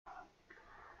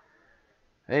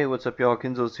Hey, what's up, y'all?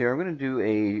 Kinzo's here. I'm going to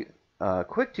do a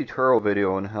quick tutorial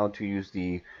video on how to use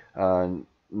the uh,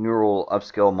 Neural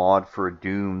Upscale mod for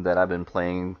Doom that I've been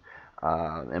playing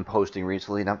and posting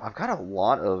recently. And I've got a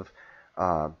lot of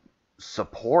uh,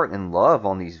 support and love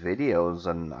on these videos,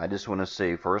 and I just want to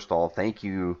say, first off, thank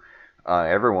you,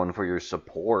 everyone, for your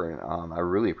support. I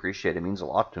really appreciate it. It means a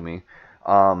lot to me.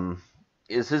 Um,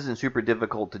 this isn't super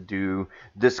difficult to do.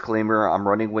 Disclaimer, I'm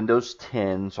running Windows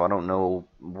 10, so I don't know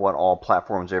what all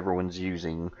platforms everyone's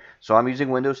using. So I'm using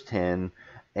Windows 10,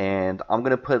 and I'm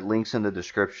going to put links in the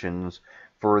descriptions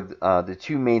for the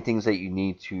two main things that you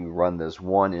need to run this.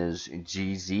 One is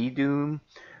ZDoom,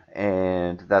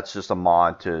 and that's just a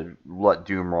mod to let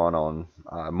Doom run on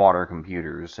modern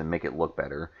computers and make it look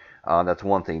better. That's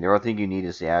one thing. The other thing you need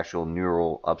is the actual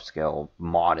Neural Upscale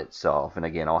mod itself, and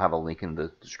again, I'll have a link in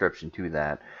the description to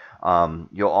that.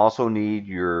 You'll also need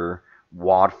your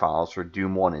WAD files for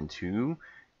Doom 1 and 2.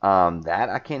 That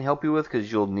I can't help you with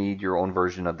because you'll need your own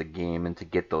version of the game and to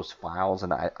get those files,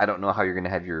 and I don't know how you're going to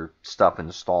have your stuff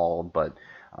installed, but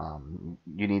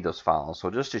you need those files.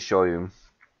 So just to show you,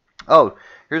 oh,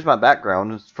 here's my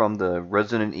background. It's from the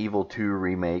Resident Evil 2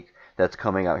 remake that's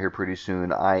coming out here pretty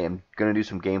soon. I am going to do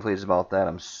some gameplays about that.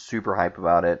 I'm super hyped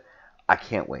about it. I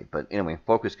can't wait. But anyway,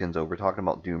 focus Kenzo. We're talking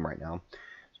about Doom right now.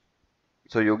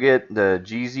 So you'll get the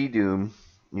GZ Doom.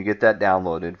 You get that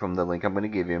downloaded from the link I'm going to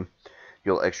give you.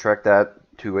 You'll extract that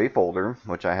to a folder,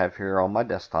 which I have here on my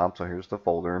desktop. So here's the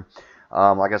folder.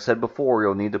 Like I said before,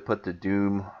 you'll need to put the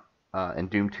Doom and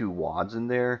Doom 2 WADs in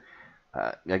there.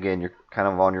 Again, you're kind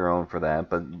of on your own for that,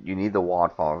 but you need the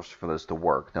WAD files for this to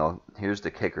work. Now, here's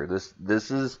the kicker.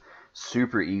 This is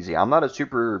super easy. I'm not a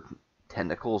super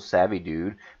technical savvy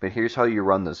dude, but here's how you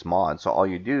run this mod. So all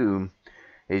you do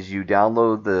is you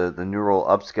download the Neural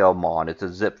Upscale mod. It's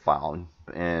a zip file,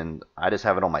 and I just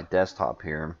have it on my desktop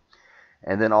here.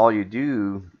 And then all you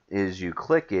do is you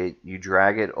click it, you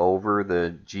drag it over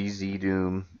the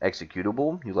GZDoom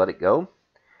executable, you let it go.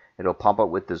 It'll pop up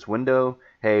with this window.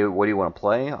 Hey, what do you want to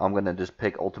play? I'm going to just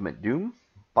pick Ultimate Doom.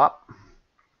 Pop.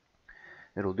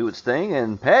 It'll do its thing,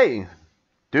 and hey,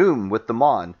 Doom with the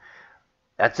mod.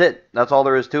 That's it. That's all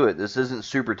there is to it. This isn't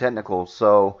super technical.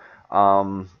 So,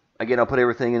 again, I'll put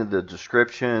everything in the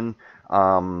description.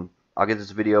 I'll get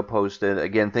this video posted.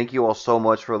 Again, thank you all so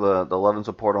much for the love and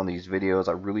support on these videos.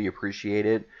 I really appreciate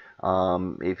it.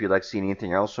 If you'd like to see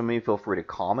anything else from me, feel free to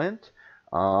comment.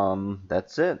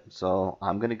 That's it. So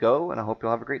I'm going to go, and I hope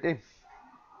you'll have a great day.